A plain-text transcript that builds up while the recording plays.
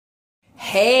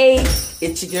Hey,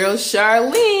 it's your girl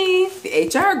Charlene,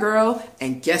 the HR girl,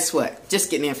 and guess what? Just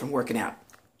getting in from working out.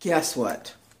 Guess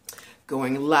what?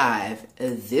 Going live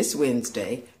this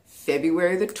Wednesday,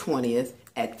 February the 20th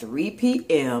at 3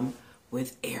 p.m.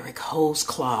 with Eric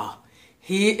Holtzclaw.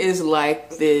 He is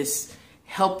like this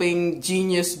helping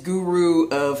genius guru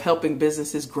of helping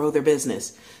businesses grow their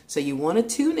business. So you want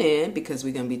to tune in because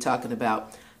we're going to be talking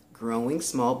about growing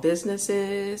small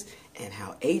businesses and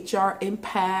how HR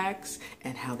impacts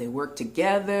and how they work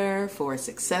together for a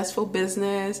successful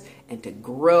business and to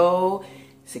grow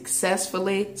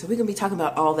successfully. So we're going to be talking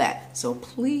about all that. So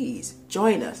please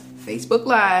join us. Facebook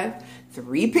Live,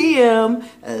 3 p.m.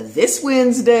 This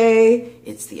Wednesday.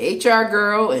 It's the HR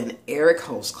girl and Eric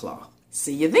Holtzclaw.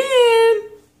 See you then.